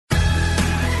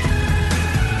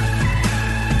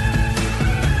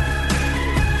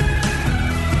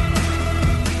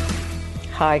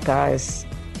Hi, guys.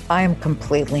 I am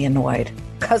completely annoyed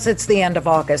because it's the end of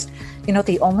August. You know,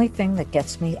 the only thing that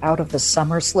gets me out of the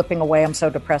summer slipping away, I'm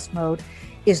so depressed mode,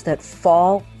 is that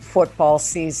fall football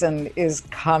season is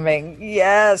coming.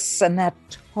 Yes, and that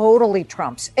totally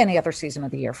trumps any other season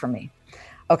of the year for me.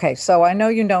 Okay, so I know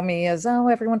you know me as, oh,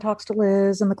 everyone talks to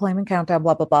Liz and the Claim and Countdown,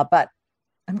 blah, blah, blah, but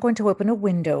I'm going to open a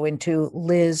window into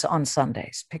Liz on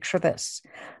Sundays. Picture this,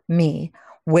 me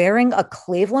wearing a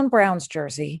Cleveland Browns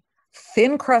jersey,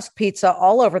 thin crust pizza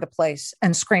all over the place,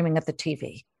 and screaming at the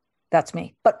TV. That's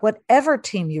me. But whatever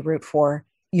team you root for,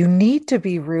 you need to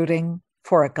be rooting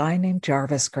for a guy named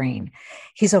Jarvis Green.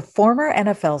 He's a former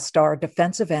NFL star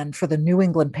defensive end for the New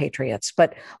England Patriots.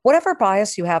 But whatever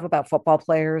bias you have about football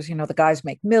players, you know, the guys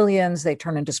make millions, they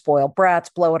turn into spoiled brats,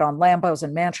 blow it on Lambos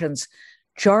and mansions.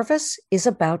 Jarvis is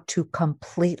about to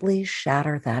completely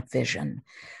shatter that vision.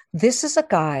 This is a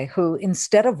guy who,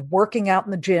 instead of working out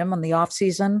in the gym in the off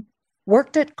season,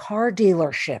 worked at car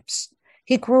dealerships.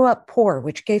 He grew up poor,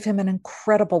 which gave him an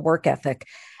incredible work ethic.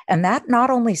 And that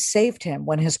not only saved him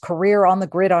when his career on the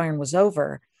gridiron was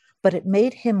over, but it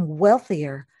made him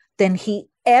wealthier than he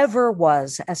ever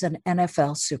was as an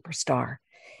NFL superstar.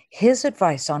 His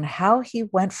advice on how he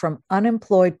went from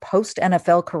unemployed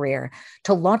post-NFL career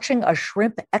to launching a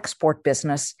shrimp export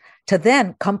business to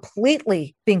then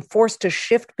completely being forced to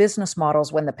shift business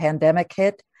models when the pandemic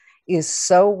hit is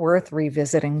so worth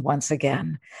revisiting once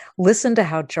again. Listen to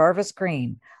how Jarvis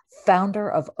Green, founder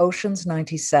of Oceans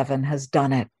 97, has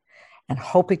done it, and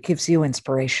hope it gives you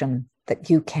inspiration that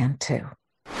you can too.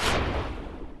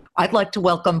 I'd like to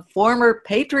welcome former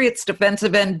Patriots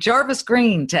defensive end Jarvis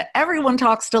Green to Everyone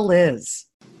Talks to Liz.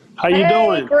 How you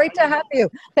doing? Great to have you.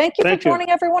 Thank you for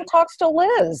joining Everyone Talks to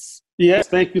Liz. Yes,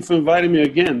 thank you for inviting me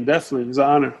again. Definitely, it's an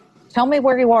honor. Tell me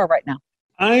where you are right now.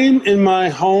 I'm in my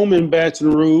home in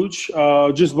Baton Rouge.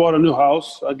 Just bought a new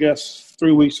house, I guess,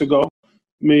 3 weeks ago,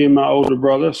 me and my older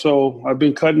brother. So I've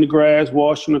been cutting the grass,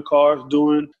 washing the cars,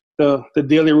 doing the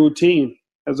daily routine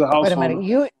as a household. Wait a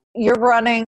minute. You're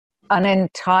running an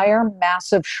entire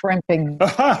massive shrimping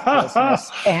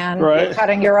business and you're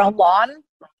cutting your own lawn?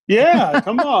 Yeah,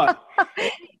 come on.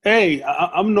 Hey,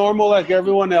 I'm normal like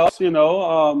everyone else, you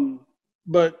know.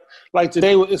 But like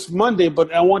today, it's Monday,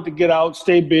 but I want to get out,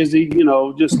 stay busy, you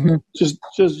know,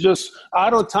 just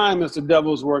idle time is the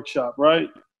devil's workshop, right?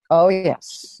 Oh,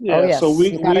 yes. Yeah, oh, yes. So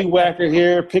we whacker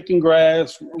here, picking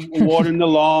grass, watering the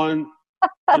lawn,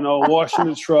 you know, washing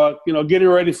the truck, you know, getting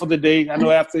ready for the day. I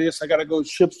know after this, I got to go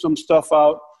ship some stuff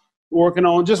out, working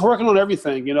on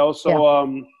everything, you know.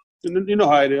 So, you know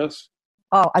how it is.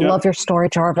 Oh, I love your story,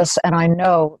 Jarvis. And I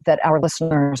know that our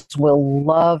listeners will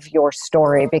love your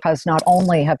story because not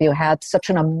only have you had such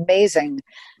an amazing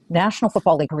National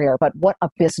Football League career, but what a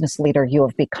business leader you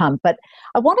have become. But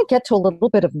I want to get to a little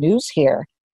bit of news here.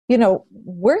 You know,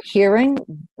 we're hearing,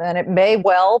 and it may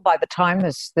well, by the time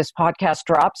this podcast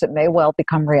drops, it may well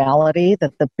become reality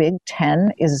that the Big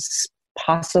Ten is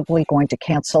possibly going to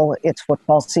cancel its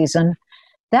football season.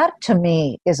 That, to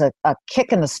me, is a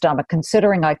kick in the stomach,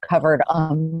 considering I covered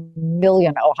a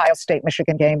million Ohio State,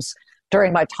 Michigan games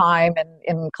during my time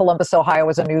in Columbus, Ohio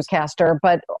as a newscaster.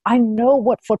 But I know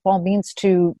what football means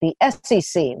to the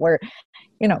SEC, where,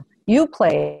 you know, you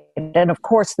played, and of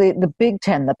course the Big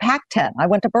Ten, the Pac-10. I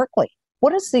went to Berkeley.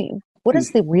 What is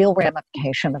the real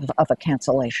ramification of a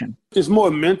cancellation? It's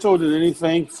more mental than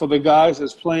anything for the guys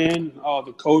that's playing,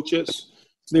 the coaches.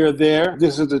 They're there.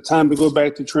 This is the time to go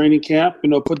back to training camp, you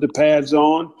know, put the pads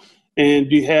on.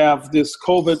 And you have this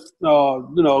COVID,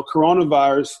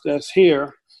 coronavirus that's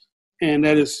here. And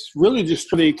that is really just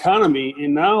for the economy.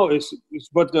 And now it's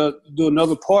but to do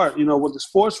another part, you know, with the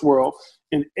sports world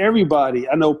and everybody.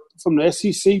 I know from the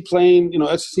SEC playing, you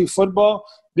know, SEC football,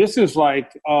 this is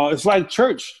like, it's like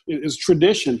church. It's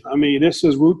tradition. I mean, this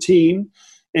is routine.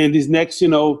 And these next,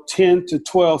 10 to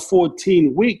 12,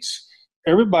 14 weeks,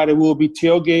 everybody will be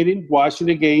tailgating, watching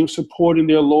the game, supporting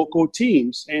their local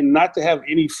teams. And not to have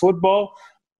any football,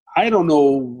 I don't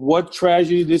know what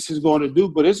tragedy this is going to do,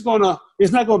 but it's not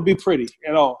going to be pretty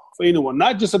at all for anyone.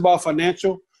 Not just about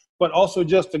financial, but also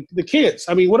just the kids.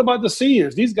 I mean, what about the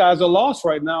seniors? These guys are lost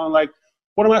right now. And like,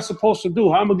 what am I supposed to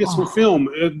do? How am I going to get some film?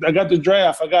 I got the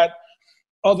draft. I got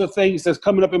other things that's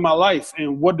coming up in my life.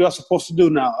 And what am I supposed to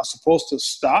do now? I'm supposed to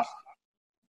stop?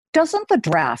 Doesn't the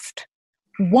draft,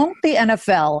 won't the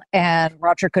NFL and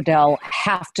Roger Goodell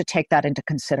have to take that into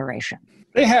consideration?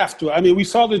 They have to. I mean, we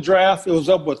saw the draft. It was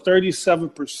up,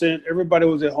 37%. Everybody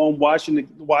was at home watching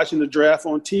the draft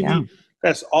on TV. Yeah.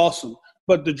 That's awesome.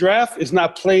 But the draft is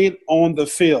not played on the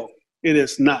field. It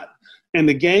is not. And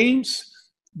the games,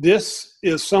 this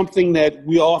is something that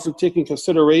we often take in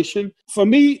consideration. For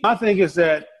me, my thing is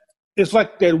that it's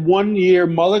like that 1 year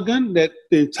mulligan that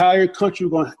the entire country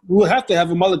we'll have to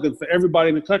have a mulligan for everybody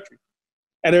in the country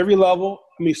at every level.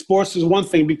 I mean, sports is one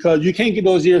thing because you can't get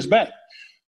those years back.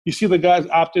 You see the guys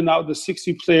opting out, the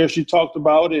 60 players you talked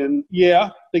about, and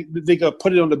they could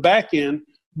put it on the back end,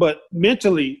 but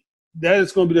mentally, that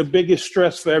is going to be the biggest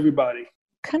stress for everybody.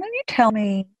 Can you tell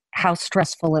me how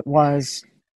stressful it was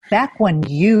back when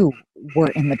you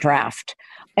were in the draft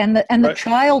and the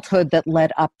childhood that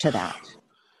led up to that?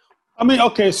 I mean,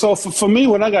 okay, so for me,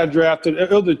 when I got drafted, it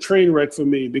was a train wreck for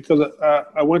me because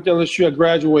I went to LSU, I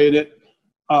graduated.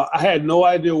 I had no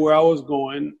idea where I was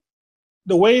going.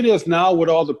 The way it is now with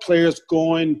all the players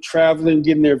going, traveling,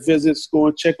 getting their visits,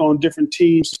 going check on different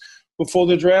teams before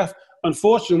the draft,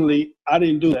 unfortunately, I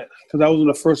didn't do that because I was in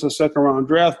the first or second round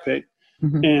draft pick.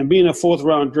 Mm-hmm. And being a fourth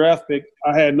round draft pick,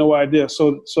 I had no idea. So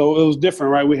it was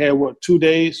different, right? We had, 2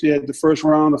 days? You had the first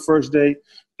round the first day.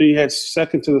 Then you had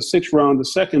second to the sixth round the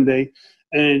second day.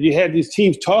 And you had these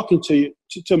teams talking to you,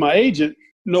 to my agent,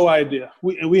 no idea.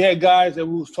 We had guys that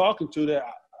we was talking to that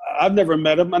I've never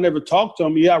met them. I never talked to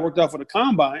them. Yeah, I worked out for the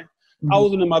combine. Mm-hmm. I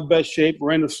wasn't in my best shape,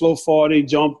 ran a slow 40,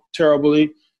 jumped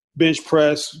terribly, bench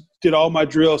press, did all my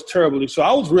drills terribly. So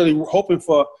I was really hoping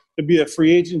to be a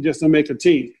free agent just to make a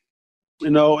team,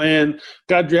 and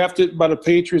got drafted by the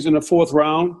Patriots in the fourth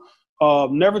round.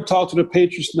 Never talked to the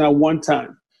Patriots not one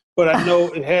time, but I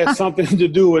know it had something to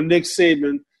do with Nick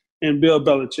Saban and Bill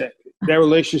Belichick. That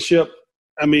relationship,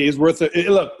 I mean, it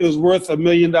was worth $1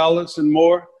 million and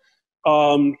more.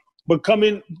 But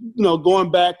going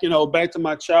back, back to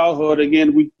my childhood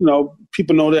again,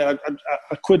 people know that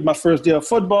I quit my first day of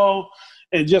football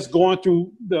and just going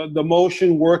through the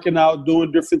motion, working out,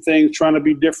 doing different things, trying to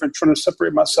be different, trying to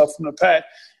separate myself from the pack.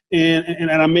 And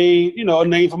I made, a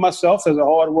name for myself as a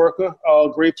hard worker, a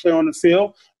great player on the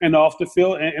field and off the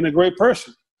field, and a great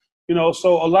person.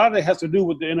 So a lot of it has to do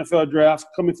with the NFL draft,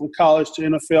 coming from college to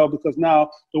NFL, because now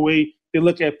the way they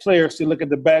look at players, they look at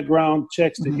the background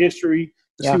checks, the history,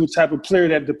 to see what type of player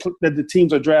that the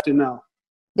teams are drafting now.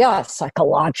 Yeah,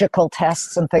 psychological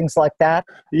tests and things like that.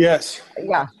 Yes.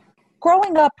 Yeah.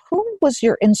 Growing up, who was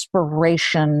your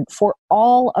inspiration for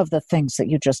all of the things that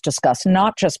you just discussed,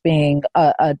 not just being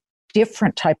a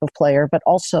different type of player, but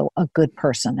also a good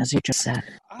person, as you just said?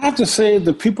 I have to say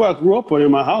the people I grew up with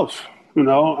in my house.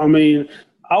 I mean,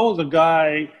 I was a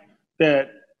guy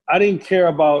that I didn't care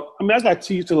about. I mean, I got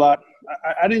teased a lot.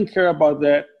 I didn't care about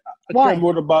that. Why? Cared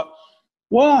more about,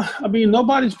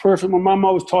 nobody's perfect. My mom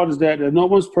always taught us that no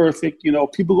one's perfect.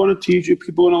 People are going to tease you.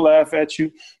 People are going to laugh at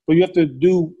you. But you have to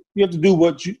do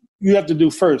what you have to do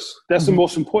first. That's the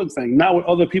most important thing, not what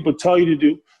other people tell you to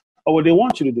do or what they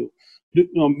want you to do.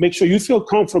 Make sure you feel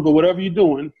comfortable whatever you're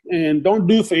doing, and don't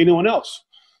do it for anyone else.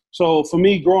 So for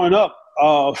me, growing up,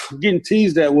 getting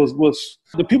teased at was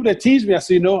the people that teased me. I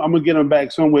said, I'm gonna get them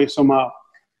back some way, somehow.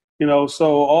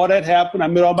 So all that happened. I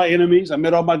met all my enemies. I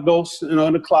met all my ghosts, in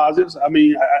the closets. I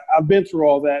mean, I've been through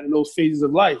all that in those phases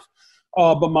of life.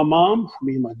 But my mom,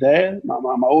 my dad,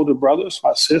 my older brothers,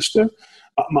 my sister,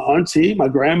 my auntie, my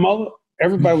grandmother,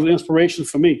 everybody was an inspiration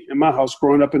for me in my house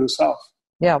growing up in the South.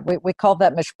 Yeah, we call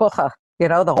that mishpucha,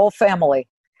 the whole family.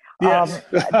 Yes.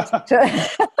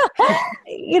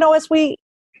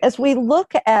 As we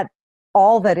look at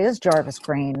all that is Jarvis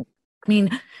Green, I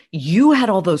mean, you had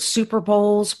all those Super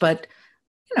Bowls, but,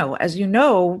 as you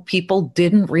know, people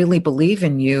didn't really believe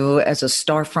in you as a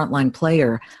star frontline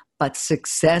player. But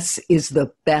success is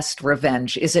the best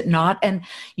revenge, is it not? And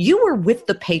you were with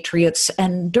the Patriots,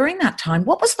 and during that time,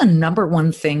 what was the number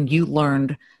one thing you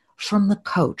learned from the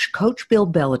Coach Bill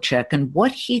Belichick, and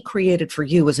what he created for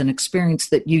you as an experience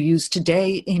that you use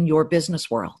today in your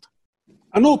business world?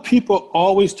 I know people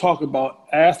always talk about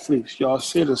athletes. Y'all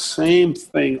say the same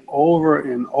thing over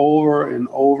and over and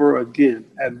over again.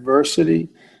 Adversity.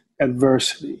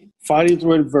 Fighting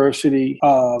through adversity.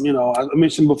 I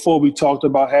mentioned before, we talked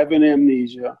about having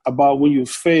amnesia, about when you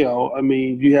fail. I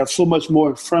mean, you have so much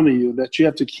more in front of you that you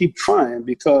have to keep trying,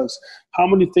 because how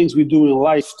many things we do in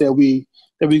life that we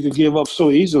could give up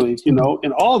so easily, and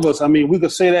all of us, I mean, we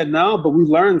could say that now, but we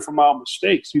learn from our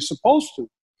mistakes. You're supposed to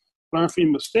learn from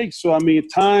your mistakes. So, I mean, at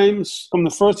times, from the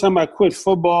first time I quit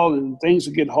football and things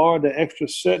would get hard, the extra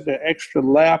set, the extra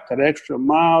lap, that extra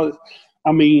mile,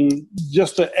 I mean,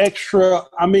 just that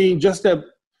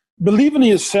believing in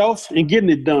yourself and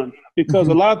getting it done. Because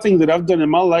a lot of things that I've done in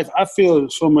my life, I feel in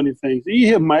so many things. You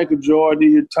hear Michael Jordan, you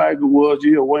hear Tiger Woods,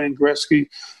 you hear Wayne Gretzky,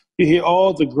 you hear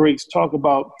all the greats talk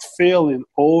about failing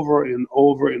over and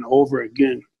over and over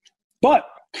again. But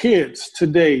kids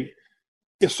today,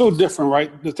 it's so different,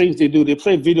 right? The things they do, they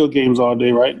play video games all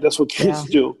day, right? That's what kids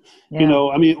do. Yeah.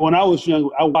 I mean, when I was young,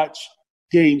 I watched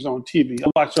games on TV. I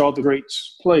watch all the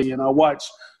greats play, and I watch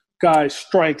guys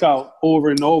strike out over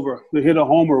and over. They hit a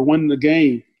homer, win the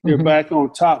game. They're back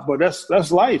on top. But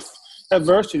that's life,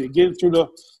 adversity, getting through the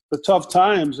tough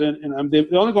times, and they're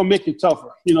only going to make it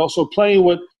tougher. So playing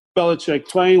with Belichick,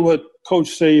 playing with Coach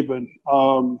Saban,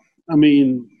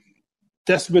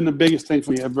 that's been the biggest thing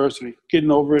for me, adversity,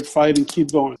 getting over it, fighting,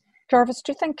 keep going. Jarvis,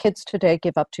 do you think kids today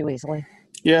give up too easily?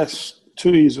 Yes,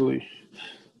 too easily.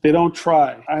 They don't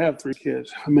try. I have 3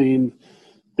 kids.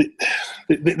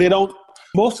 They don't.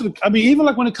 Even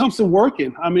like when it comes to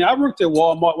working. I worked at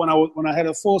Walmart when I had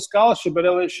a full scholarship at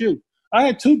LSU. I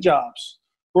had 2 jobs,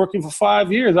 working for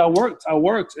 5 years. I worked,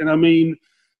 and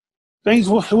it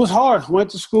was hard.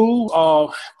 Went to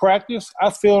school, practice.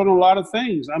 I failed on a lot of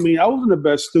things. I wasn't the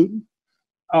best student.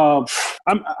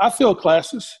 I failed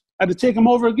classes. I had to take them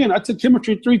over again. I took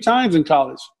chemistry 3 times in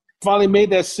college. Finally made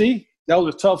that C. That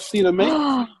was a tough C to make,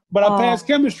 but I passed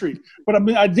chemistry. But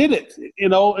I did it,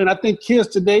 and I think kids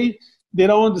today, they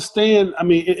don't understand.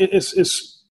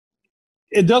 It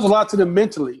does a lot to them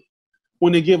mentally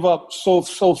when they give up so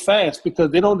fast,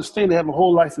 because they don't understand they have a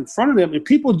whole life in front of them, and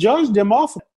people judge them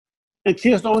off of it. And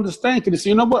kids don't understand, because they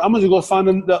say, you know what, I'm going to go find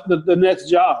the next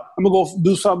job. I'm going to go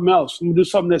do something else. I'm going to do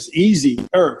something that's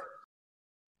easier.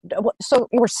 So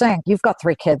you were saying you've got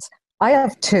 3 kids. I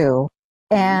have 2,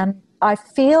 and I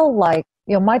feel like,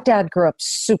 my dad grew up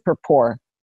super poor.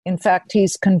 In fact,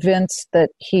 he's convinced that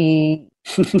he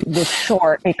was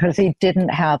short because he didn't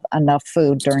have enough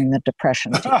food during the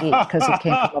Depression to eat, because he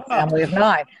came from a family of 9.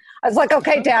 I was like,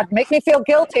 okay, Dad, make me feel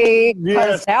guilty,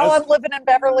 because now I'm living in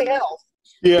Beverly Hills.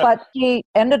 Yeah. But he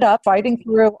ended up fighting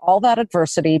through all that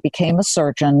adversity, became a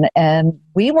surgeon, and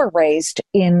we were raised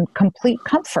in complete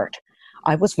comfort.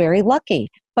 I was very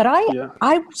lucky, but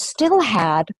I still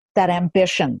had that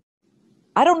ambition.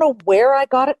 I don't know where I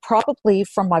got it, probably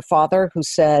from my father, who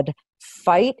said,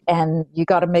 fight and you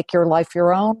got to make your life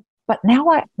your own. But now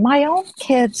my own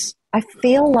kids, I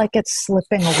feel like it's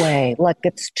slipping away, like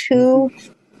it's too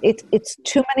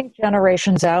many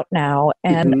generations out now,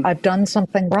 and I've done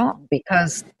something wrong,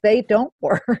 because they don't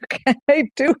work. They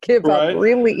do give up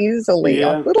really easily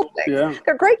on little things. Yeah.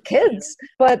 They're great kids,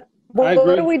 but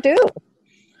what do we do?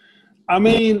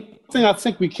 The thing I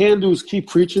think we can do is keep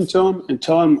preaching to them and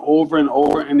tell them over and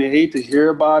over, and they hate to hear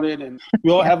about it. And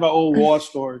we all have our old war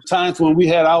stories. Times when we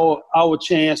had our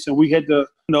chance and we had to,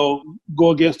 go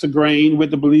against the grain, we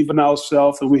had to believe in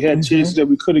ourselves, and we had chances that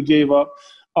we could have gave up.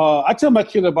 I tell my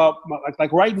kids about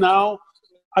like right now.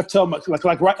 I tell my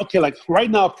right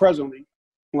now presently,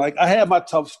 I had my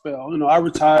tough spell. I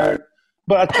retired,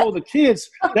 but I told the kids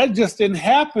that just didn't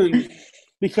happen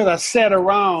because I sat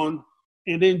around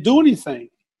and didn't do anything.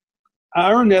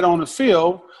 I earned that on the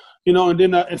field, and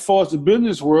then as far as the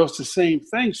business world, it's the same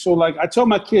thing. So I tell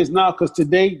my kids now, because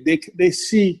today they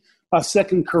see my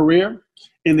second career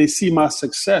and they see my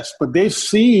success, but they've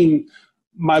seen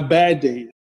my bad days.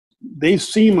 They've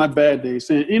seen my bad days,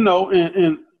 and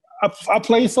and I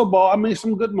play football. I made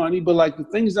some good money, but the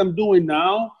things I'm doing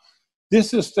now,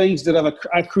 this is things that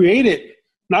I created,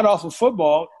 not off of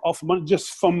football, off of money,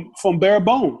 just from bare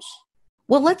bones.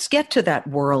 Well, let's get to that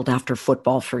world after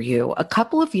football for you. A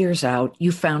couple of years out,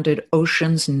 you founded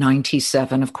Oceans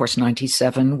 97. Of course,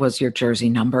 97 was your jersey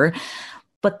number.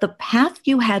 But the path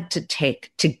you had to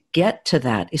take to get to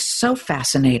that is so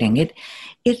fascinating. It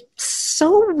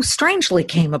so strangely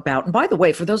came about. And by the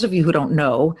way, for those of you who don't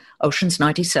know, Oceans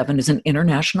 97 is an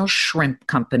international shrimp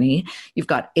company. You've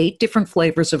got 8 different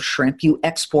flavors of shrimp. You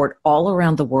export all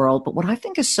around the world. But what I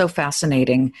think is so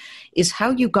fascinating is how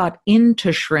you got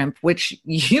into shrimp, which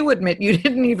you admit you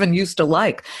didn't even used to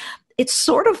like. It's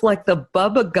sort of like the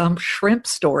Bubba Gump shrimp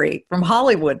story from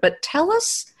Hollywood. But tell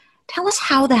us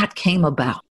how that came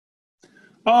about.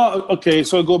 Okay,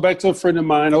 so I go back to a friend of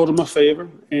mine, I owed him a favor,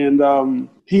 and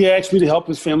he asked me to help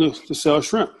his family to sell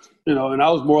shrimp, and I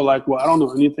was more like, well, I don't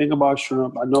know anything about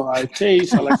shrimp. I know how it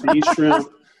tastes. I like to eat shrimp,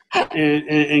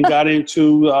 and got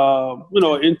into, an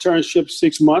internship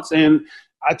 6 months. And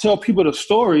I tell people the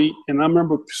story, and I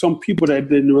remember some people that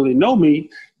didn't really know me,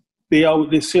 they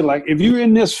say, if you're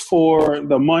in this for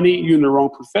the money, you're in the wrong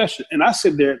profession. And I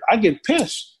sit there, I get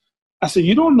pissed. I said,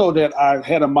 you don't know that I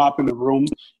had a mop in the room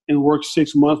and worked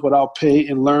 6 months without pay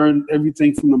and learned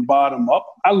everything from the bottom up.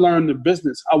 I learned the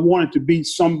business. I wanted to be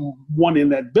someone in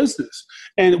that business.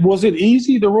 And was it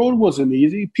easy? The road wasn't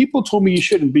easy. People told me you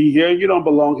shouldn't be here. You don't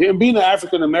belong here. And being an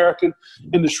African-American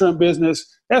in the shrimp business,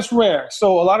 that's rare.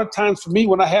 So a lot of times for me,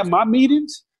 when I had my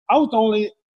meetings, I was the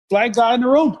only black guy in the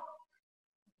room.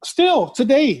 Still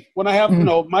today, when I have,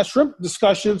 my shrimp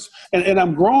discussions and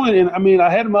I'm growing, and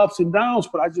I had my ups and downs,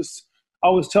 but I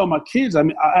always tell my kids, I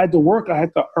mean, I had to work. I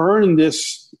had to earn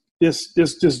this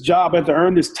job. I had to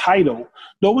earn this title.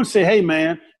 No one say, hey,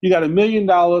 man, you got $1 million,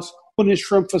 put in this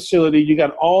shrimp facility. You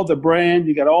got all the brand.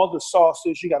 You got all the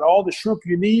sauces. You got all the shrimp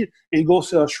you need, and go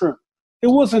sell shrimp. It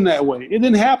wasn't that way. It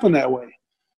didn't happen that way.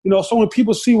 So when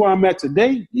people see where I'm at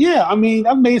today, yeah, I mean,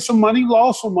 I've made some money,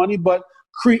 lost some money, but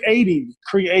creating.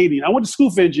 I went to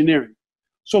school for engineering.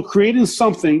 So creating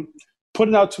something,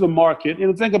 putting it out to the market.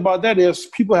 And the thing about that is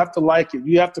people have to like it.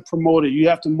 You have to promote it. You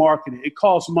have to market it. It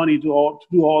costs money to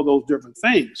do all those different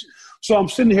things. So I'm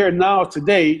sitting here now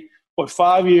today,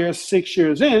 5 years, 6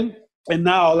 years in, and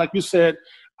now, like you said,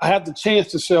 I have the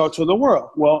chance to sell to the world.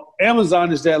 Well,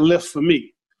 Amazon is that lift for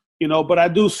me. But I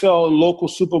do sell in local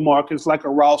supermarkets like a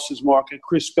Rouse's Market,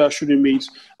 Chris Specialty Meats.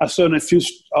 I sell in a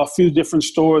few different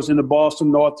stores in the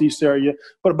Boston Northeast area.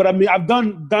 But I mean, I've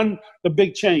done the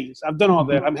big chains. I've done all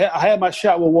that. I had my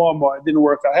shot with Walmart. It didn't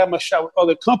work. I had my shot with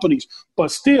other companies.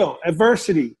 But still,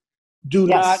 adversity. Do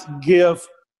not give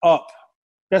up.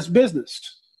 That's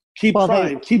business. Keep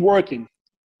trying. Keep working.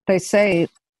 They say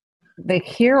the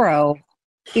hero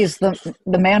is the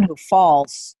man who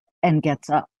falls and gets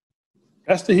up.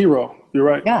 That's the hero. You're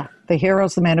right. Yeah, the hero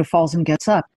is the man who falls and gets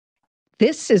up.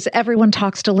 This is Everyone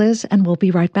Talks to Liz, and we'll be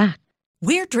right back.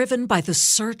 We're driven by the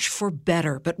search for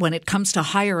better, but when it comes to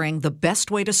hiring, the best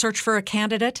way to search for a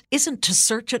candidate isn't to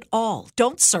search at all.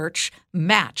 Don't search,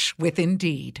 match with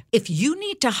Indeed. If you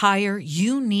need to hire,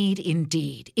 you need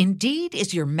Indeed. Indeed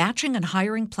is your matching and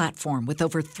hiring platform with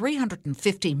over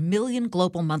 350 million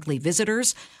global monthly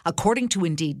visitors, according to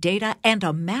Indeed data, and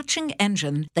a matching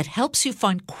engine that helps you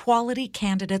find quality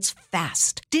candidates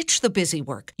fast. Ditch the busy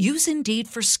work. Use Indeed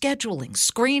for scheduling,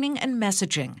 screening, and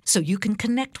messaging so you can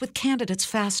connect with candidates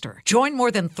faster. Join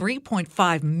more than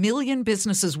 3.5 million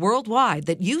businesses worldwide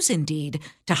that use Indeed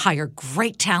to hire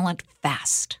great talent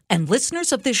fast. And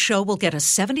listeners of this show will get a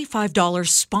 $75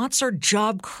 sponsored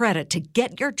job credit to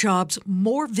get your jobs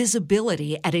more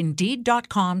visibility at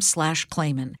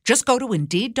Indeed.com/Clayman. Just go to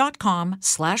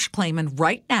Indeed.com/Clayman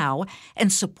right now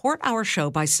and support our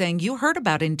show by saying you heard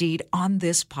about Indeed on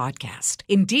this podcast.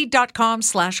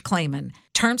 Indeed.com/Clayman.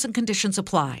 Terms and conditions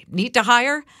apply. Need to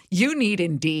hire? You need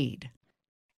Indeed.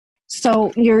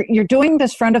 So you're doing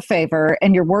this friend a favor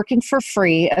and you're working for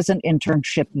free as an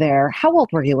internship there. How old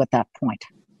were you at that point?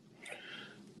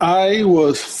 I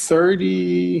was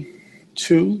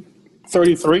 32,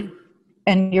 33.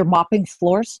 And you're mopping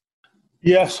floors?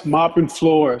 Yes, mopping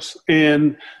floors.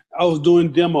 And I was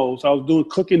doing demos. I was doing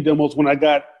cooking demos when I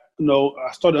got,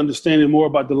 I started understanding more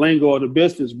about the lingo of the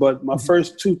business. But my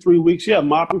first 2-3 weeks,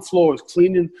 mopping floors,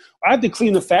 cleaning. I had to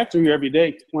clean the factory every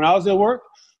day. When I was at work,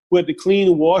 we had to clean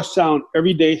and wash down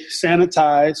every day,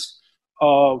 sanitize.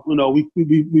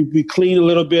 We clean a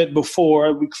little bit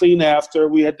before, we clean after.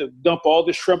 We had to dump all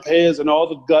the shrimp heads and all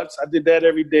the guts. I did that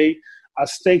every day. I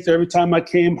staked every time I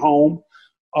came home.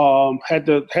 Had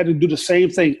to do the same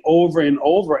thing over and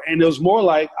over. And it was more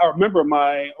like, I remember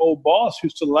my old boss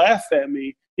used to laugh at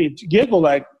me and giggle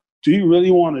like, do you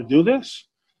really want to do this?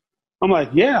 I'm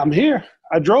like, yeah, I'm here.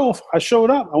 I drove. I showed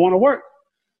up. I want to work.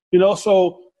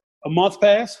 So a month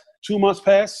passed, 2 months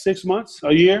passed, 6 months,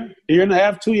 a year and a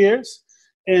half, 2 years.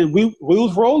 And we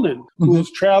was rolling. Mm-hmm. We was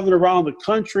traveling around the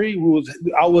country.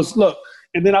 I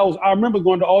remember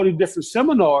going to all these different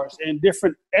seminars and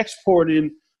different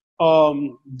exporting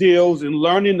deals and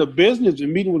learning the business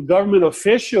and meeting with government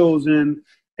officials and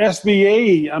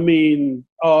SBA,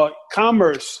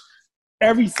 commerce,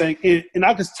 everything. And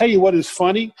I can tell you what is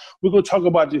funny. We're going to talk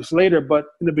about this later, but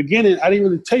in the beginning, I didn't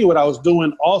really tell you what I was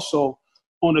doing also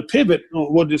on the pivot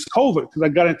with this COVID, because I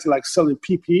got into selling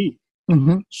PPE.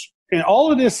 Mm-hmm. And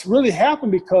all of this really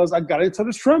happened because I got into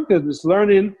the shrimp business,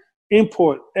 learning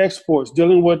import, exports,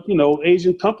 dealing with,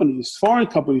 Asian companies, foreign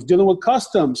companies, dealing with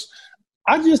customs.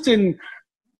 I just didn't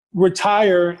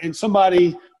retire and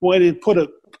somebody went and put a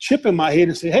chip in my head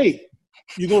and say, hey,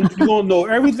 you're gonna know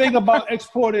everything about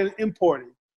exporting and importing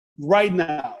right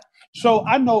now. So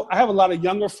I have a lot of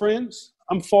younger friends.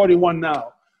 I'm 41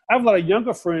 now. I have a lot of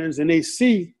younger friends, and they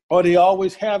see, or they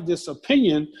always have this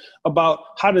opinion about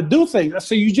how to do things. I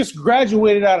say, you just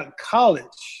graduated out of college.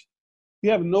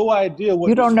 You have no idea what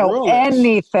you don't know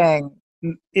anything.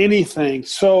 Anything.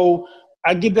 So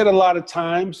I get that a lot of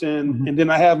times, and then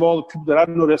I have all the people that I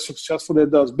know that's successful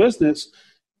that does business.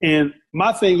 And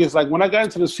my thing is, when I got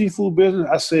into the seafood business,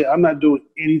 I said, I'm not doing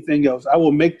anything else. I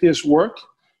will make this work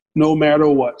no matter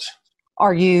what.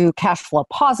 Are you cash flow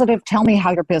positive? Tell me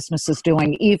how your business is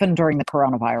doing, even during the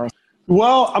coronavirus.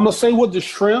 Well, I'm going to say with the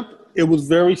shrimp, it was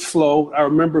very slow. I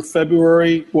remember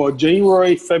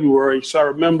January, February. So I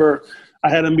remember I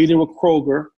had a meeting with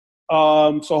Kroger.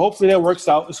 So hopefully that works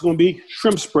out. It's going to be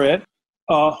shrimp spread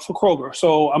for Kroger.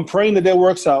 So I'm praying that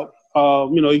works out.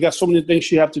 You got so many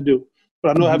things you have to do.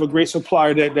 But I know I have a great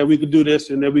supplier that we could do this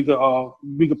and that we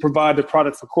could provide the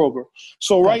product for Kroger.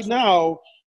 So right now,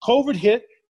 COVID hit,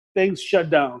 things shut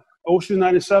down. Ocean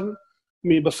 97, I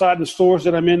mean, beside the stores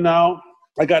that I'm in now,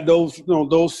 I got those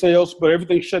sales, but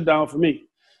everything shut down for me.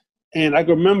 And I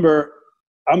can remember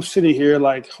I'm sitting here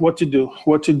like, what to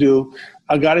do.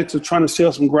 I got into trying to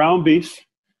sell some ground beef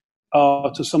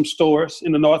to some stores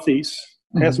in the Northeast,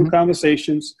 had some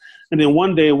conversations. And then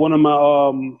one day, one of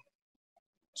my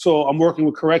so I'm working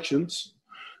with corrections,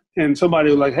 and somebody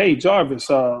was like, "Hey, Jarvis,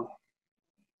 can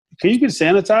you get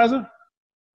sanitizer?"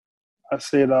 I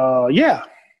said, "Yeah,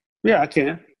 I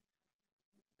can."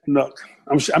 Look,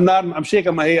 I'm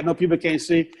shaking my head. I know people can't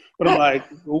see, but I'm like,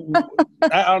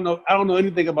 I don't know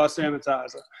anything about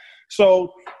sanitizer.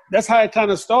 So that's how it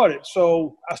kind of started.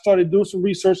 So I started doing some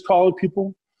research, calling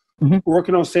people,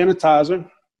 working on sanitizer,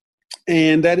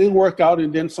 and that didn't work out.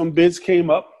 And then some bids came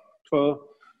up for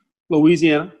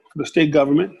Louisiana, for the state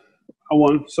government. I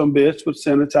won some bids with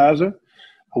sanitizer.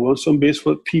 I won some bids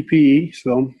with PPE,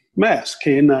 so masks,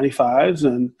 KN95s,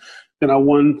 and then I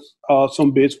won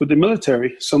some bids with the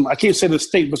military. I can't say the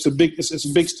state, but it's a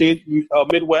big state,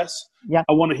 Midwest. Yeah.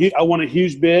 I won a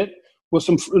huge bid with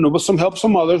some help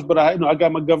from others, but I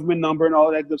got my government number and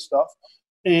all that good stuff,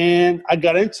 and I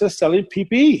got into selling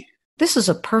PPE. This is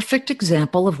a perfect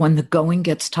example of when the going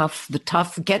gets tough, the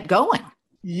tough get going.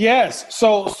 Yes.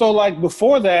 So like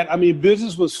before that, I mean,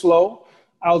 business was slow.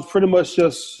 I was pretty much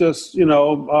just I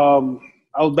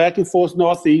was back and forth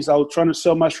Northeast. I was trying to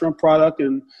sell my shrimp product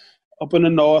and up in the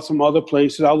North, some other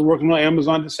places. I was working on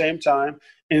Amazon at the same time,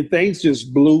 and things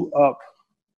just blew up.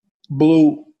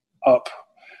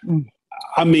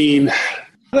 I mean,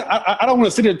 I don't want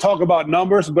to sit here and talk about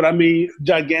numbers, but I mean,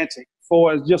 gigantic.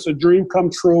 For just a dream come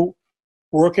true,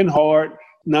 working hard,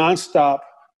 nonstop,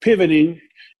 pivoting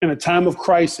in a time of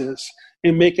crisis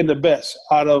and making the best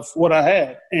out of what I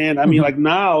had. And I mean, like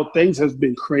now things has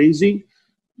been crazy,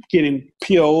 getting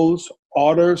POs,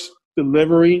 orders,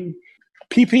 delivering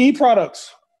PPE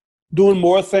products, doing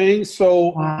more things.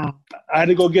 So I had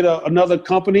to go get another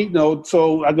company,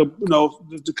 so I could,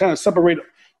 to kind of separate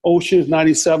Oceans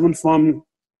 97 from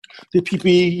the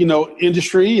PPE,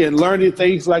 industry and learning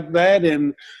things like that.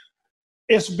 And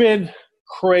it's been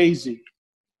crazy.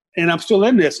 And I'm still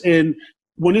in this. And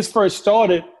when this first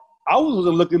started, I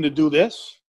wasn't looking to do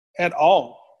this at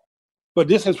all. But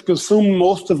this has consumed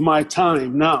most of my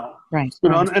time now. Right.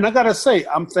 And I got to say,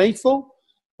 I'm thankful.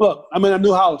 Look, I'm in a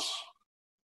new house.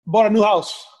 Bought a new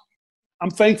house. I'm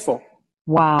thankful.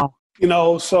 Wow.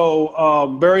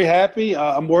 So very happy.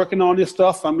 I'm working on this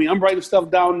stuff. I mean, I'm writing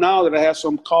stuff down now that I have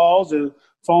some calls and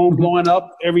phone blowing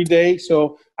up every day.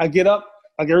 So I get up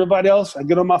like everybody else. I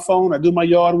get on my phone. I do my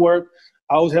yard work.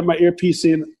 I always have my earpiece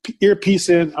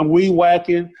in. I'm weed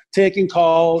whacking, taking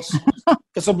calls.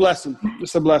 It's a blessing.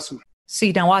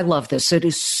 See, now I love this. It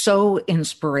is so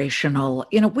inspirational.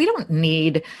 We don't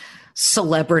need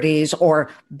celebrities or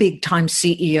big time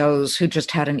CEOs who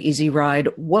just had an easy ride.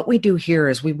 What we do here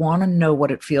is we want to know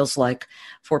what it feels like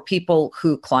for people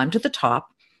who climb to the top.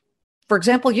 For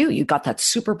example, you got that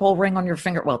Super Bowl ring on your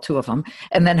finger, well, 2 of them,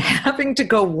 and then having to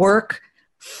go work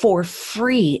for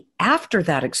free after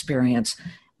that experience,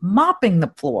 mopping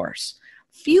the floors.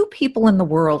 Few people in the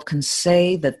world can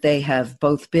say that they have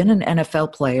both been an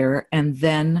NFL player and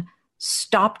then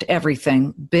stopped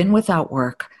everything, been without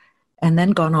work, and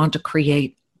then gone on to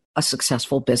create a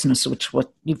successful business, which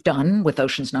what you've done with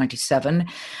Oceans 97.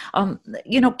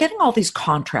 Getting all these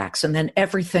contracts and then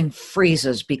everything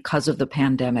freezes because of the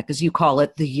pandemic, as you call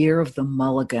it, the year of the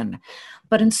mulligan.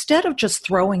 But instead of just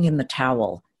throwing in the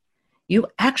towel, you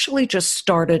actually just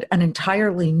started an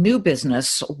entirely new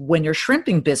business when your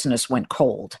shrimping business went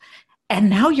cold. And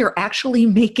now you're actually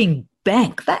making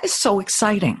bank. That is so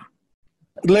exciting.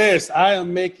 Liz, I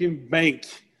am making bank.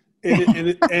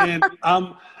 And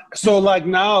so like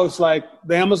now it's like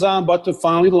the Amazon about to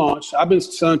finally launch. I've been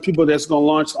telling people that's going to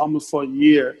launch almost for a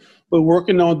year. We're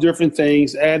working on different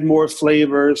things, add more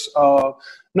flavors,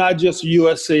 not just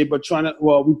USA, but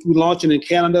we're launching in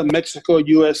Canada, Mexico,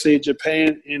 USA,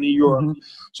 Japan, and in Europe.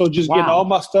 So just getting all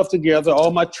my stuff together,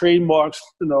 all my trademarks,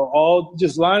 all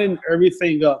just lining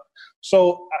everything up.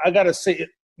 So I got to say,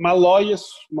 my lawyers,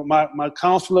 my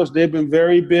counselors, they've been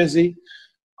very busy.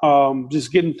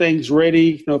 Just getting things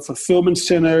ready, fulfillment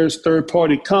centers,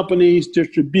 third-party companies,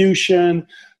 distribution.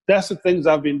 That's the things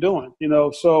I've been doing,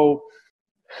 so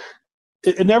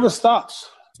it never stops,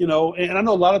 and I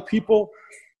know a lot of people,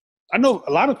 I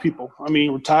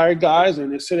mean, retired guys,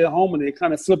 and they sit at home and they're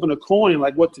kind of flipping a coin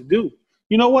like what to do.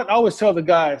 You know what? I always tell the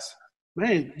guys,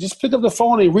 man, just pick up the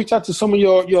phone and reach out to some of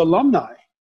your alumni.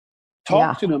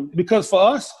 Talk to them. Because for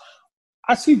us,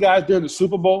 I see guys during the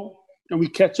Super Bowl and we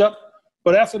catch up.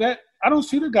 But after that, I don't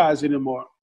see the guys anymore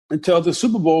until the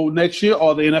Super Bowl next year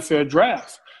or the NFL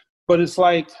draft. But it's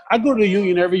like, I go to the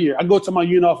union every year. I go to my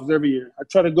union office every year. I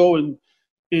try to go and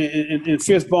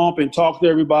fist bump and talk to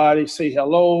everybody, say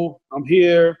hello, I'm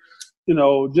here,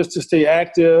 just to stay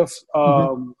active.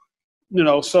 So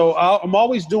I'm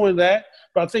always doing that.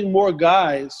 But I think more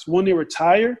guys, when they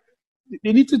retire,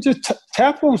 they need to just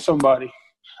tap on somebody.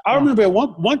 I remember at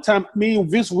one time, me and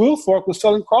Vince Wilfork was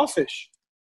selling crawfish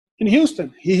in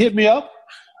Houston. He hit me up.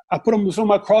 I put him with some of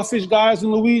my crawfish guys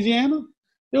in Louisiana.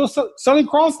 They were selling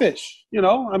crawfish,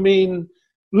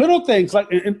 little things like,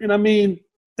 and I mean,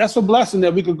 that's a blessing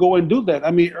that we could go and do that.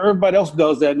 I mean, everybody else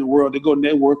does that in the world. They go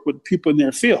network with people in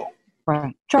their field.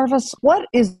 Right. Jarvis, what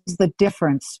is the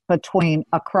difference between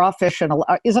a crawfish and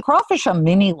is a crawfish a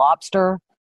mini lobster?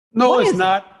 No, it's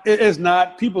not. It is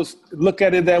not. People look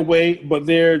at it that way, but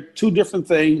they're two different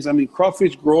things. I mean,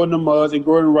 crawfish grow in the mud. They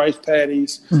grow in rice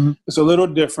paddies. Mm-hmm. It's a little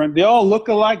different. They all look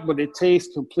alike, but they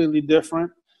taste completely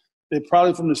different. They're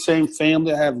probably from the same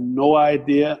family. I have no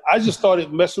idea. I just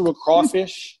started messing with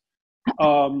crawfish.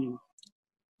 I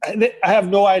have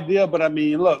no idea, but I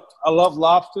mean, look, I love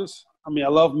lobsters. I mean, I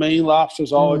love Maine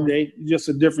lobsters all day. Just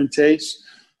a different taste.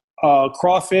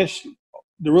 Crawfish.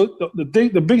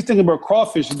 The biggest thing about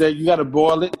crawfish is that you got to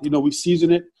boil it. We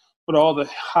season it with all the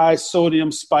high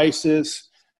sodium spices,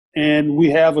 and we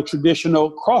have a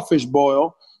traditional crawfish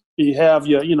boil. You have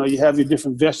your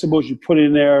different vegetables you put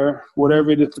in there,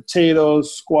 whatever it is,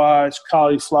 potatoes, squash,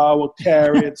 cauliflower,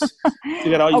 carrots.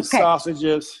 You got all your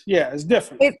sausages. Yeah, it's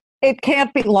different. It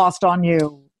can't be lost on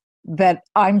you that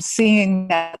I'm seeing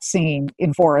that scene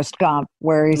in Forrest Gump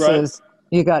where he says,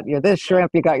 you got your this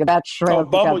shrimp, you got your that shrimp. Oh,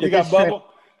 Bubble, you got Bubble?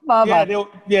 Bubba.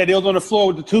 Yeah, they was on the floor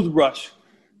with the toothbrush.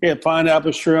 Yeah,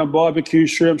 pineapple shrimp, barbecue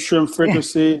shrimp, shrimp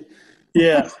fricassee.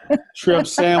 Yeah, shrimp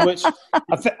sandwich.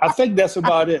 I think that's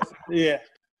about it. Yeah.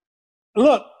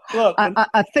 Look.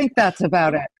 I think that's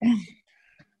about it.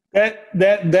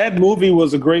 That movie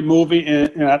was a great movie,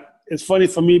 and it's funny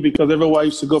for me because everywhere I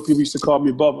used to go, people used to call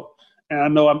me Bubba. And I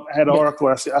know I had an article.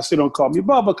 I said, don't call me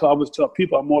Bubba, because I always tell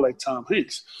people I'm more like Tom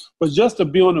Hanks. But just to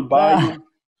be on the bayou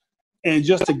and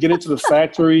just to get into the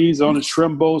factories, on the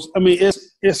shrimp boats, I mean,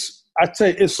 I'd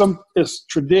say it's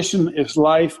tradition, it's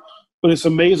life, but it's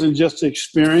amazing just to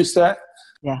experience that.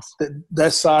 Yes.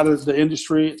 That side of the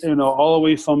industry, all the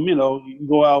way from, you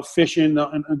go out fishing in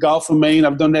the Gulf of Maine.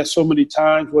 I've done that so many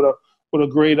times with a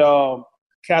great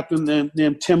captain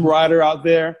named Tim Ryder out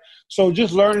there. So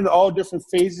just learning all different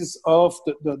phases of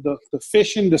the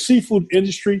fishing, the seafood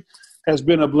industry has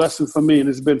been a blessing for me, and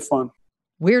it's been fun.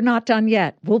 We're not done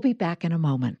yet. We'll be back in a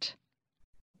moment.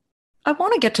 I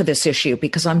want to get to this issue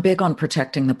because I'm big on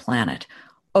protecting the planet.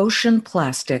 Ocean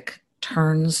plastic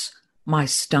turns my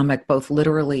stomach, both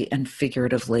literally and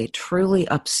figuratively. Truly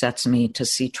upsets me to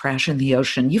see trash in the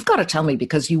ocean. You've got to tell me,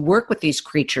 because you work with these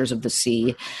creatures of the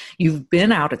sea. You've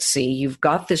been out at sea. You've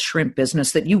got this shrimp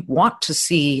business that you want to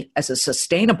see as a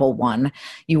sustainable one.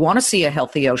 You want to see a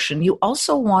healthy ocean. You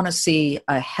also want to see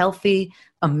a healthy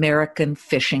American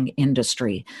fishing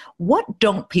industry. What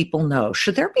don't people know?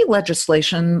 Should there be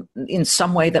legislation in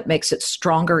some way that makes it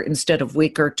stronger instead of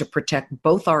weaker to protect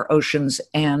both our oceans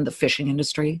and the fishing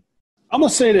industry? I'm going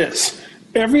to say this.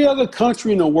 Every other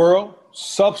country in the world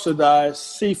subsidizes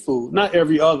seafood. Not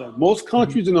every other. Most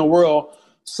countries in the world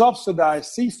subsidize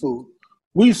seafood.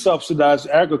 We subsidize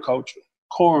agriculture,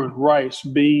 corn, rice,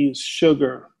 beans,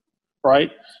 sugar,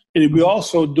 right? And we're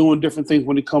also doing different things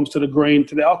when it comes to the grain,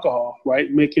 to the alcohol, right?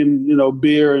 Making,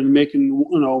 beer and making,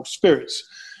 spirits.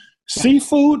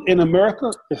 Seafood in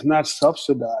America is not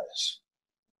subsidized.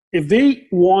 If they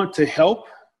want to help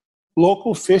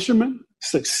local fishermen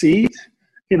succeed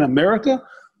in America,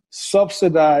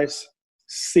 subsidize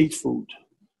seafood.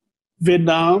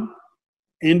 Vietnam,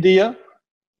 India,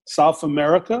 South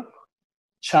America,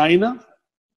 China,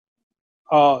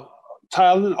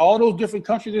 Thailand, all those different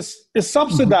countries, it's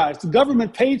subsidized. The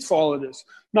government pays for all of this.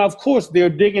 Now, of course, they're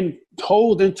digging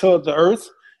holes into the earth,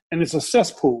 and it's a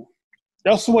cesspool.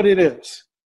 That's what it is.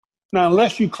 Now,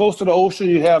 unless you're close to the ocean,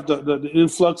 you have the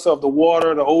influx of the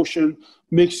water, the ocean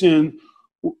mixing,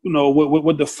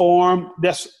 with the farm.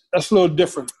 That's a little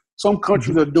different. Some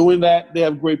countries are doing that. They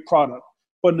have great product.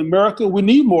 But in America, we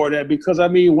need more of that because,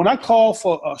 when I call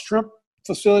for a shrimp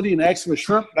facility and ask for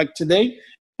shrimp, like today,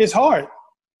 it's hard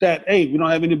that, hey, we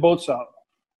don't have any boats out.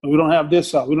 We don't have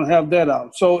this out. We don't have that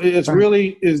out. So it's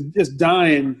really it's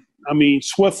dying,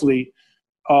 swiftly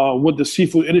with the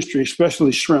seafood industry,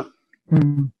 especially shrimp.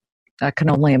 Mm-hmm. I can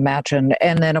only imagine.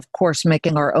 And then, of course,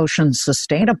 making our oceans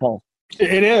sustainable.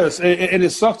 It is. And it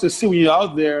sucks to see when you're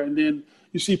out there and then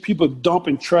you see people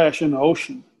dumping trash in the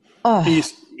ocean. Oh,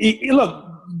 Look,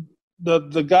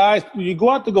 the guys, you go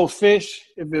out to go fish,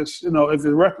 if it's, if it's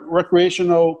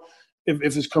recreational, if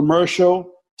it's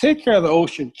commercial, take care of the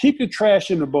ocean. Keep your trash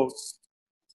in the boat.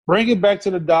 Bring it back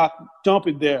to the dock, dump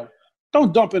it there.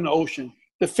 Don't dump in the ocean.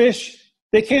 The fish,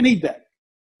 they can't eat that.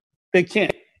 They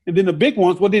can't. And then the big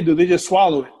ones, what they do, they just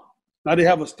swallow it. Now they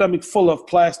have a stomach full of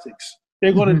plastics.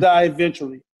 They're going to die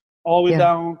eventually, all the way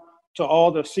down to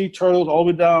all the sea turtles, all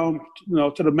the way down,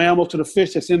 to the mammals, to the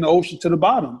fish that's in the ocean, to the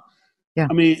bottom. Yeah.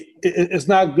 I mean, it's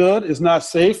not good. It's not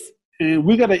safe. And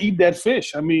we got to eat that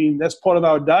fish. I mean, that's part of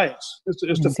our diets.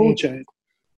 It's the food chain.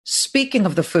 Speaking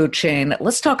of the food chain,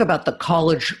 let's talk about the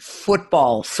college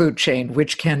football food chain,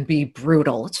 which can be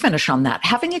brutal. Let's finish on that.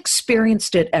 Having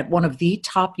experienced it at one of the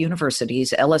top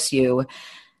universities, LSU,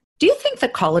 do you think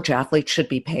that college athletes should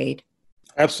be paid?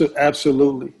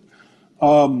 Absolutely. A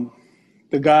lot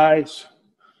of guys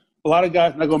are not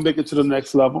going to make it to the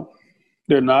next level.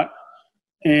 They're not.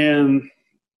 And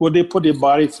what they put their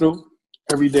body through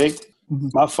every day,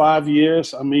 my 5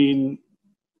 years, I mean,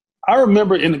 I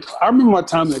remember my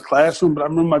time in the classroom, but I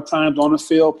remember my times on the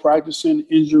field practicing,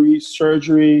 injuries,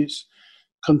 surgeries,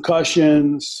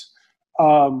 concussions.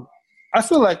 I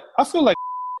feel like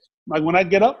when I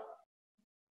get up,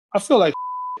 I feel like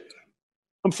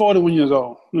I'm 41 years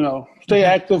old. Stay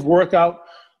active, work out,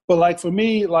 but like for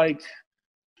me, like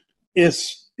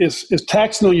it's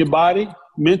taxing on your body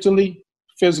mentally,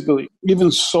 physically, even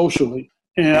socially,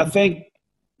 and I think.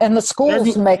 And the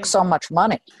schools make so much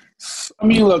money. I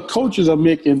mean, look, coaches are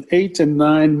making $8 to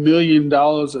 $9 million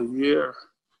a year.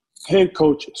 Head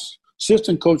coaches,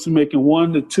 assistant coaches are making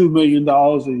 $1 to $2 million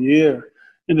a year,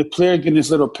 and the player getting this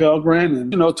little Pell Grant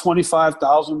and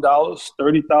 $25,000,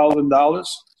 $30,000,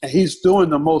 and he's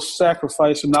doing the most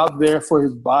sacrificing out there for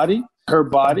his body, her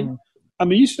body. Mm-hmm. I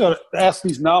mean, you see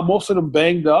athletes now, most of them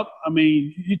banged up. I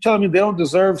mean, you telling me they don't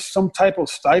deserve some type of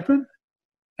stipend?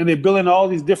 And they're building all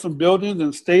these different buildings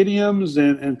and stadiums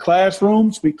and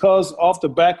classrooms because off the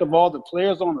back of all the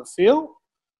players on the field,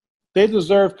 they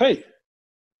deserve pay.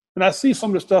 And I see some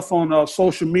of the stuff on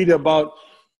social media about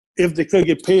if they could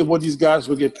get paid, what these guys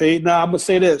would get paid. Now, I'm going to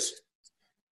say this.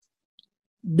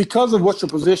 Because of what your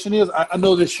position is, I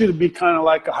know there should be kind of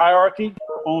like a hierarchy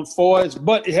on forwards,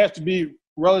 but it has to be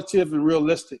relative and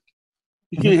realistic.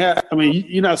 You can't have,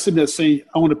 you're not sitting there saying,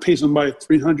 I want to pay somebody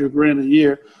 $300,000 a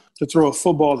year to throw a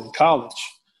football in college.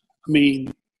 I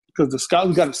mean, because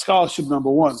we got a scholarship, number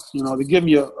one. They're giving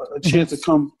you a chance to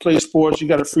come play sports. You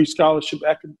got a free scholarship,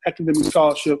 academic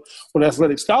scholarship, or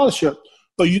athletic scholarship.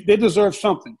 But they deserve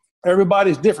something.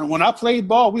 Everybody's different. When I played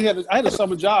ball, I had a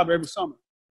summer job every summer.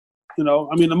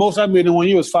 The most I made in 1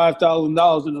 year was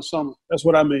 $5,000 in the summer. That's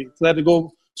what I made. I had to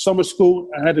go summer school.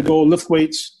 I had to go lift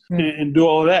weights and do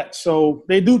all that. So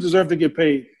they do deserve to get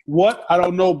paid. What? I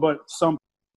don't know, but some.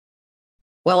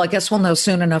 Well, I guess we'll know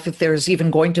soon enough if there's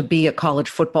even going to be a college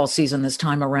football season this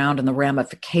time around and the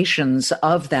ramifications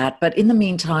of that. But in the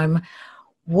meantime,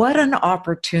 what an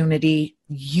opportunity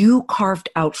you carved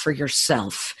out for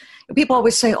yourself. People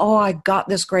always say, oh, I got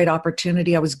this great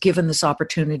opportunity. I was given this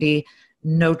opportunity.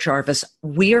 No, Jarvis,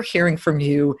 we are hearing from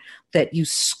you that you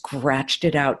scratched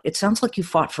it out. It sounds like you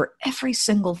fought for every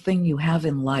single thing you have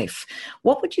in life.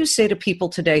 What would you say to people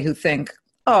today who think,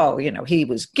 oh, he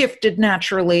was gifted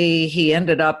naturally. He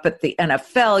ended up at the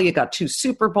NFL. You got 2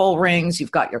 Super Bowl rings.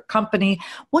 You've got your company.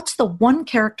 What's the one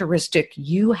characteristic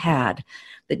you had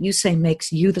that you say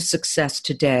makes you the success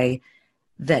today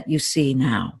that you see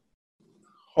now?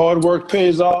 Hard work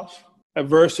pays off.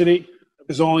 Adversity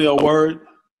is only a word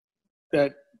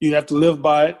that you have to live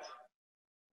by it.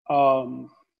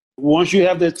 Once you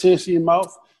have that taste in your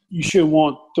mouth, you should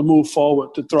want to move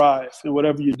forward, to thrive in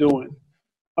whatever you're doing.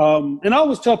 And I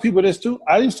always tell people this too.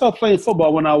 I didn't start playing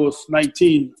football when I was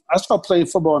 19. I started playing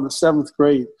football in the 7th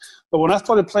grade. But when I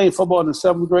started playing football in the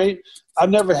 7th grade, I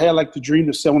never had like the dream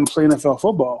to say I want to play NFL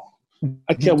football.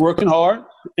 I kept working hard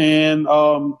and,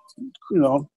 cream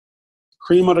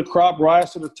of the crop,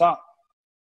 rise to the top.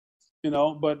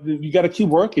 But you got to keep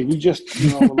working. You just,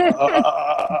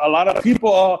 a lot of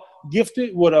people are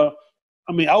gifted with I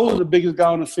wasn't the biggest guy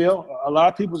on the field. A lot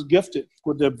of people's gifted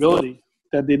with their ability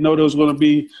that they know there was going to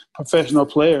be a professional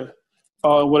player,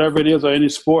 whatever it is, or any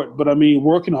sport. But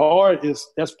working hard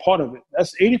that's part of it.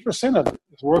 That's 80% of it.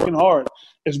 It's working hard.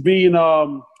 It's being,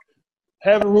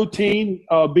 having a routine,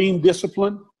 being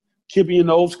disciplined, keeping your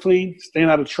nose clean, staying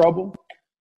out of trouble.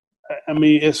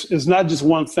 It's not just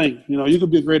one thing. You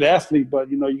could be a great athlete, but,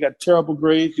 you got terrible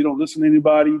grades. You don't listen to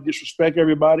anybody. You disrespect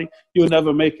everybody. You'll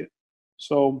never make it.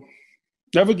 So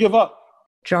never give up.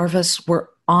 Jarvis, we're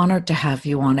honored to have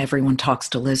you on Everyone Talks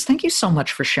to Liz. Thank you so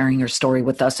much for sharing your story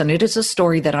with us. And it is a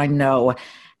story that I know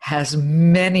has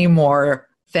many more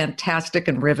fantastic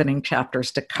and riveting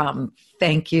chapters to come.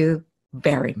 Thank you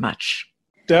very much.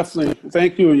 Definitely.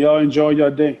 Thank you. Y'all enjoy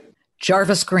your day.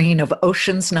 Jarvis Green of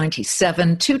Oceans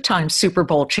 97, two-time Super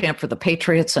Bowl champ for the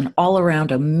Patriots, and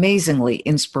all-around amazingly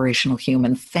inspirational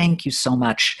human. Thank you so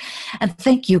much. And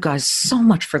thank you guys so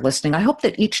much for listening. I hope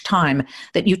that each time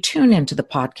that you tune into the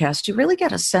podcast, you really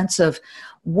get a sense of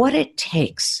what it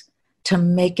takes to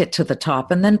make it to the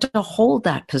top and then to hold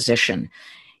that position.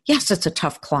 Yes, it's a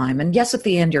tough climb. And yes, at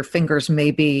the end, your fingers may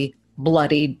be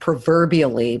bloodied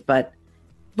proverbially, but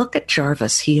look at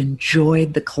Jarvis. He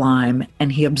enjoyed the climb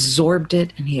and he absorbed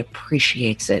it and he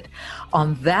appreciates it.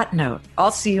 On that note,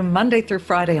 I'll see you Monday through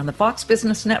Friday on the Fox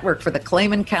Business Network for the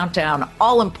Clayman Countdown,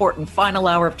 all important final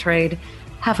hour of trade.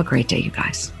 Have a great day, you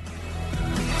guys.